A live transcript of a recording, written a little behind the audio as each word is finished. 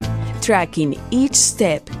tracking each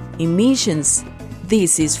step in missions.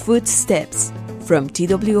 This is Footsteps from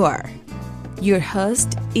TWR. Your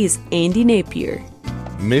host is Andy Napier.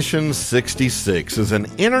 Mission 66 is an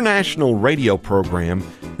international radio program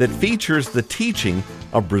that features the teaching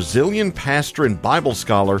of Brazilian pastor and Bible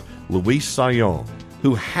scholar LUIZ SAYAO,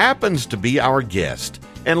 who happens to be our guest.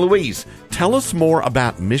 And LUIZ, tell us more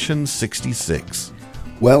about Mission 66.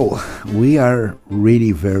 Well, we are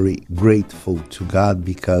really very grateful to God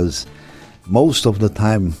because most of the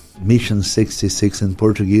time Mission 66 in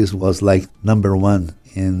Portuguese was like number one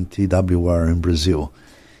in TWR in Brazil.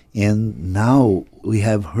 And now we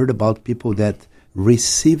have heard about people that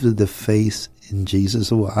received the faith in Jesus.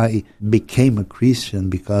 So I became a Christian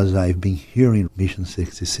because I've been hearing Mission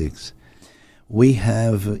 66. We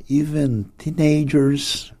have even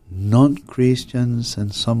teenagers, non-Christians,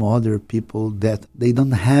 and some other people that they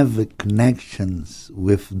don't have connections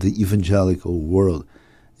with the evangelical world.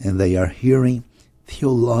 And they are hearing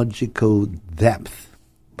theological depth,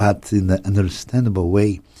 but in an understandable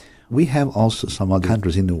way. We have also some other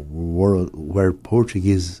countries in the world where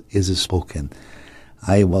Portuguese is spoken.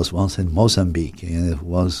 I was once in Mozambique, and it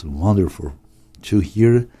was wonderful to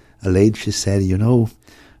hear a lady. She said,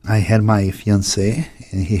 I had my fiancé,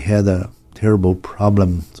 and he had a terrible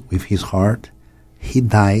problem with his heart. He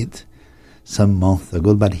died some months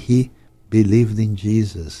ago, but he believed in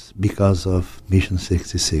Jesus because of Mission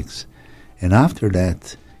 66. And after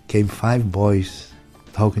that came 5 boys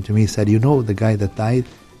talking to me. He said, the guy that died,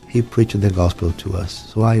 he preached the gospel to us.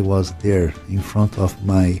 So I was there in front of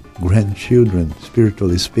my grandchildren,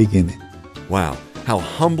 spiritually speaking. Wow, how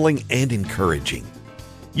humbling and encouraging.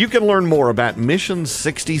 You can learn more about Mission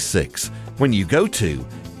 66 when you go to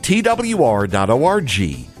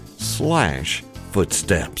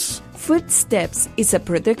twr.org/footsteps. Footsteps is a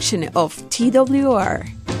production of TWR.